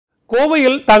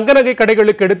கோவையில் தங்க நகை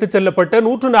கடைகளுக்கு எடுத்துச் செல்லப்பட்ட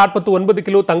 149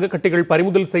 கிலோ தங்க கட்டிகள்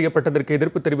பறிமுதல் செய்யப்பட்டதற்கு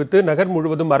எதிர்ப்பு தெரிவித்து நகர்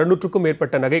முழுவதும் 600க்கும்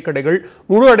மேற்பட்ட நகை கடைகள்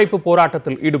முழு அடைப்பு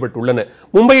போராட்டத்தில் ஈடுபட்டுள்ளன.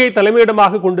 மும்பையை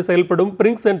தலைமையிடமாக கொண்டு செயல்படும்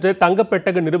பிரிங்ஸ் என்ற தங்க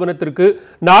பெட்டக நிறுவனத்திற்கு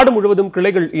நாடு முழுவதும்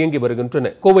கிளைகள் இயங்கி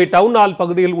வருகின்றன. கோவை டவுன் ஹால்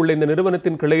பகுதியில் உள்ள இந்த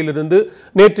நிறுவனத்தின் கிளையிலிருந்து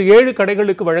நேற்று 7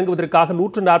 கடைகளுக்கு வழங்குவதற்காக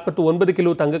 149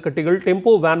 கிலோ தங்க கட்டிகள்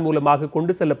டெம்போ வேன் மூலமாக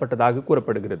கொண்டு செல்லப்பட்டதாக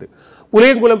கூறப்படுகிறது.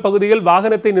 புளியங்குளம் பகுதியில்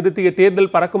வாகனத்தை நிறுத்திய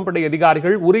தேர்தல் பறக்கும் படை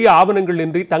அதிகாரிகள் உரிய ஆவணங்கள்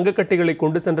இன்றி தங்க கட்டிகளை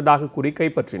கொண்டு சென்றதாக கூறி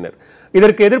கைப்பற்றினர்.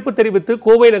 இதற்கு எதிர்ப்பு தெரிவித்து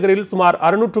கோவை நகரில் சுமார்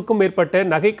 600க்கும் மேற்பட்ட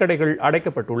நகை கடைகள்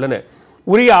அடைக்கப்பட்டுள்ளன.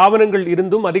 உரிய ஆவணங்கள்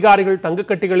இருந்தும் அதிகாரிகள் தங்க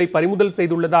கட்டிகளை பறிமுதல்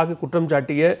செய்துள்ளதாக குற்றம்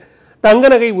சாட்டிய தங்க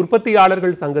நகை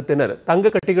உற்பத்தியாளர்கள் சங்கத்தினர்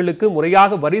தங்க கட்டிகளுக்கு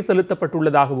முறையாக வரி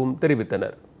செலுத்தப்பட்டுள்ளதாகவும்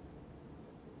தெரிவித்தனர்.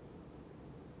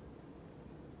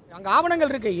 அங்க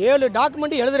ஆவணங்கள் இருக்கு. 7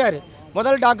 டாக்குமெண்ட் எழுதுறாரு.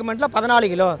 முதல் டாக்குமெண்ட்ல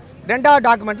 14 கிலோ, ரெண்டாவது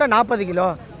டாக்குமெண்ட்ல 40 கிலோ,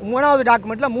 மூணாவது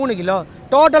டாக்குமெண்ட்ல 3 கிலோ,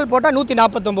 டோட்டல் போட்டால்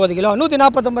 149 கிலோ.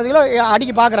 149 கிலோ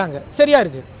அடிக்கி பார்க்குறாங்க. சரியா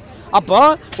இருக்கு. அப்போ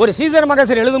ஒரு சீசன்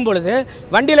மகசர் எழுதும் பொழுது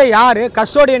வண்டியில் யார்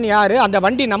கஸ்டோடியன், யார் அந்த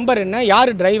வண்டி நம்பர் என்ன,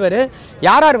 யார் டிரைவரு,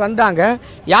 யார் வந்தாங்க,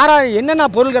 யார் என்னென்ன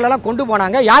பொருள்களெல்லாம் கொண்டு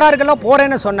போனாங்க, யாருக்கெல்லாம்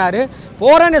போகிறேன்னு சொன்னார்,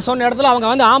 போகிறேன்னு சொன்ன இடத்துல அவங்க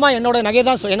வந்து ஆமாம் என்னோட நகை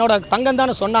தான் என்னோட தங்கம்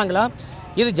தானே சொன்னாங்களா?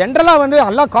 இது ஜென்ரலாக வந்து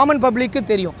எல்லா காமன் பப்ளிக்கு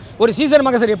தெரியும். ஒரு சீசன்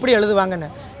மகசர் எப்படி எழுதுவாங்கன்னு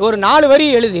ஒரு 4 வரி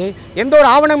எழுதி எந்த ஒரு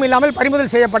ஆவணமும் இல்லாமல்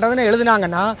பறிமுதல் செய்யப்பட்டதுன்னு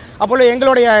எழுதினாங்கன்னா அப்போ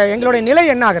எங்களுடைய நிலை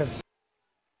என்ன ஆகிறது?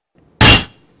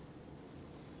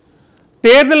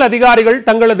 தேர்தல் அதிகாரிகள்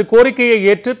தங்களது கோரிக்கையை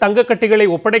ஏற்று தங்க கட்டிகளை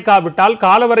ஒப்படைக்காவிட்டால்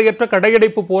காலவரையற்ற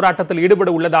கடையடைப்பு போராட்டத்தில்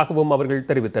ஈடுபட உள்ளதாகவும் அவர்கள்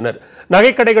தெரிவித்தனர்.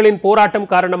 நகைக்கடைகளின் போராட்டம்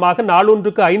காரணமாக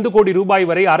நாளொன்றுக்கு 5 கோடி ரூபாய்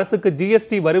வரை அரசுக்கு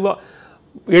ஜிஎஸ்டி வருவாய்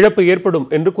இழப்பு ஏற்படும்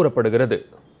என்று கூறப்படுகிறது.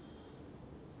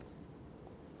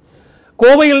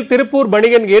 கோவையில் திருப்பூர்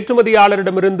பனியன்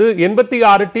ஏற்றுமதியாளரிடமிருந்து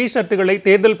 86 டி ஷர்ட்டுகளை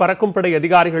தேர்தல் பறக்கும் படை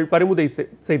அதிகாரிகள் பறிமுதல்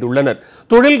செய்துள்ளனர்.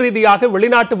 தொழில் ரீதியாக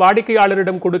வெளிநாட்டு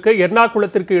வாடிக்கையாளரிடம் கொடுக்க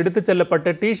எர்ணாகுளத்திற்கு எடுத்துச்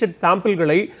செல்லப்பட்ட டி ஷர்ட்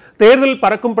சாம்பிள்களை தேர்தல்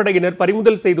பறக்கும் படையினர்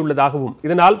பறிமுதல் செய்துள்ளதாகவும்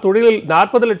இதனால் தொழிலில்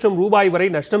 40 லட்சம் ரூபாய் வரை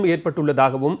நஷ்டம்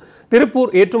ஏற்பட்டுள்ளதாகவும்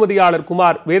திருப்பூர் ஏற்றுமதியாளர்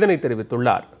குமார் வேதனை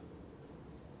தெரிவித்துள்ளார்.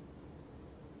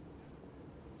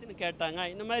 கேட்டாங்க.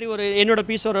 இந்த மாதிரி ஒரு என்னோட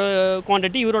பீஸ் ஒரு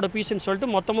குவான்டிட்டி, இவரோட பீஸ்ன்னு சொல்லிட்டு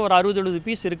மொத்தமாக ஒரு 60-70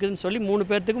 பீஸ் இருக்குதுன்னு சொல்லி 3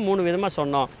 பேர்த்துக்கு 3 விதமாக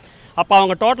சொன்னோம். அப்போ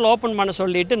அவங்க டோட்டல் ஓப்பன் பண்ண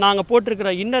சொல்லிட்டு நாங்கள்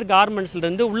போட்டிருக்கிற இன்னர்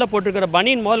கார்மெண்ட்ஸ்லேருந்து உள்ளே போட்டிருக்கிற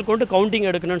பனியன் முதல் கொண்டு கவுண்டிங்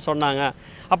எடுக்கணும்னு சொன்னாங்க.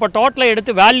 அப்போ டோட்டலாக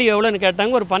எடுத்து வேல்யூ எவ்வளோன்னு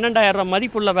கேட்டாங்க. ஒரு 12,000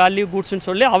 மதிப்புள்ள வேல்யூ குட்ஸ்ன்னு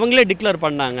சொல்லி அவங்களே டிக்ளேர்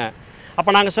பண்ணாங்க.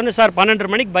 அப்போ நாங்கள் சொன்னோம், சார்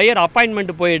 12:30 மணிக்கு பையர்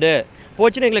அப்பாயின்மெண்ட்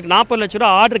போச்சுன்னு எங்களுக்கு 40 லட்ச ரூபா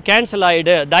ஆர்டர் கேன்சல்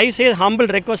ஆகிடு, தயவுசெய்து ஹம்பிள்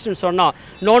ரெக்வஸ்ட்னு சொன்னோம்.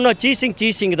 நோ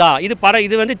சீசிங் தான்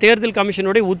இது வந்து தேர்தல்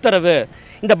கமிஷனுடைய உத்தரவு.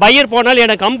 இந்த பையர் போனாலும்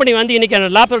எனக்கு கம்பெனி வந்து இன்றைக்கி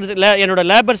என்னோட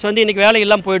லேபர்ஸ் வந்து இன்றைக்கி வேலை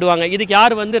இல்லாமல் போயிடுவாங்க. இதுக்கு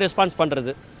யார் வந்து ரெஸ்பான்ஸ்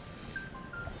பண்ணுறது?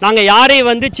 நாங்கள் யாரையும்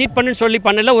வந்து சீட் பண்ணுன்னு சொல்லி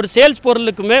பண்ணல. ஒரு சேல்ஸ்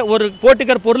பொருளுக்குமே ஒரு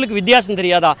போட்டுக்கிற பொருளுக்கு வித்தியாசம்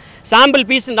தெரியாதா? சாம்பிள்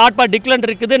பீஸ் நாட் பா டிக்ளேர்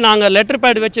இருக்குது, நாங்கள் லெட்டர்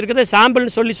பேட் வச்சுருக்குது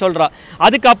சாம்பிள்னு சொல்கிறோம்.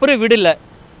 அதுக்கப்புறம் விடல.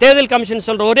 தேர்தல் கமிஷன்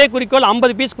சொல்கிற ஒரே குறிக்கோள்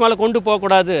 50 பீஸ்க்கு மேலே கொண்டு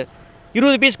போகக்கூடாது,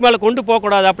 20 பீஸ்க்கு மேலே கொண்டு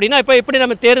போகக்கூடாது. அப்படின்னா இப்போ எப்படி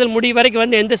நம்ம தேர்தல் முடிவு வரைக்கும்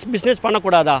வந்து எந்த பிஸ்னஸ்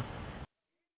பண்ணக்கூடாதா?